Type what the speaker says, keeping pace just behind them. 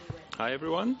Hi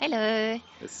everyone, Hello,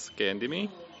 it's Gandimi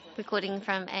recording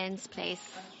from Anne's place.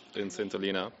 in St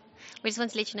Helena. We just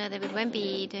want to let you know that we won't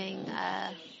be doing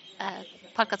a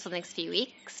podcast for the next few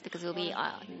weeks because we'll be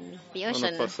on the On the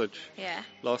ocean. passage. Yeah.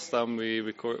 Last time we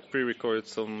pre-recorded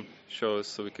some shows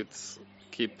so we could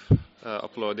keep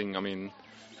uploading.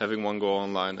 Having one go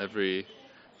online every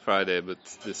Friday, but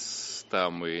this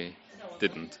time we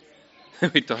didn't.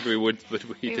 We thought we would, but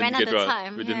we didn't ran out get of around.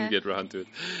 time, We didn't yeah. get around to it,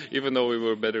 even though we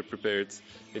were better prepared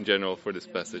in general for this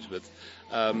passage. But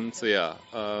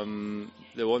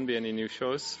there won't be any new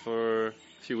shows for a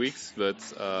few weeks. But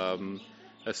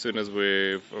as soon as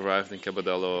we've arrived in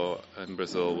Cabedelo in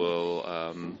Brazil, we'll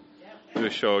do a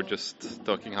show just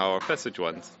talking how our passage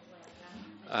went.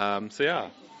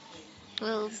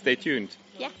 We'll Stay tuned.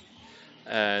 yeah.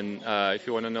 And if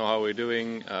you want to know how we're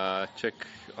doing, check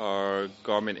our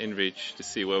Garmin InReach to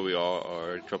see where we are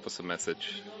or drop us a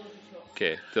message.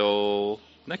 Okay, till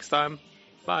next time.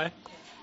 Bye.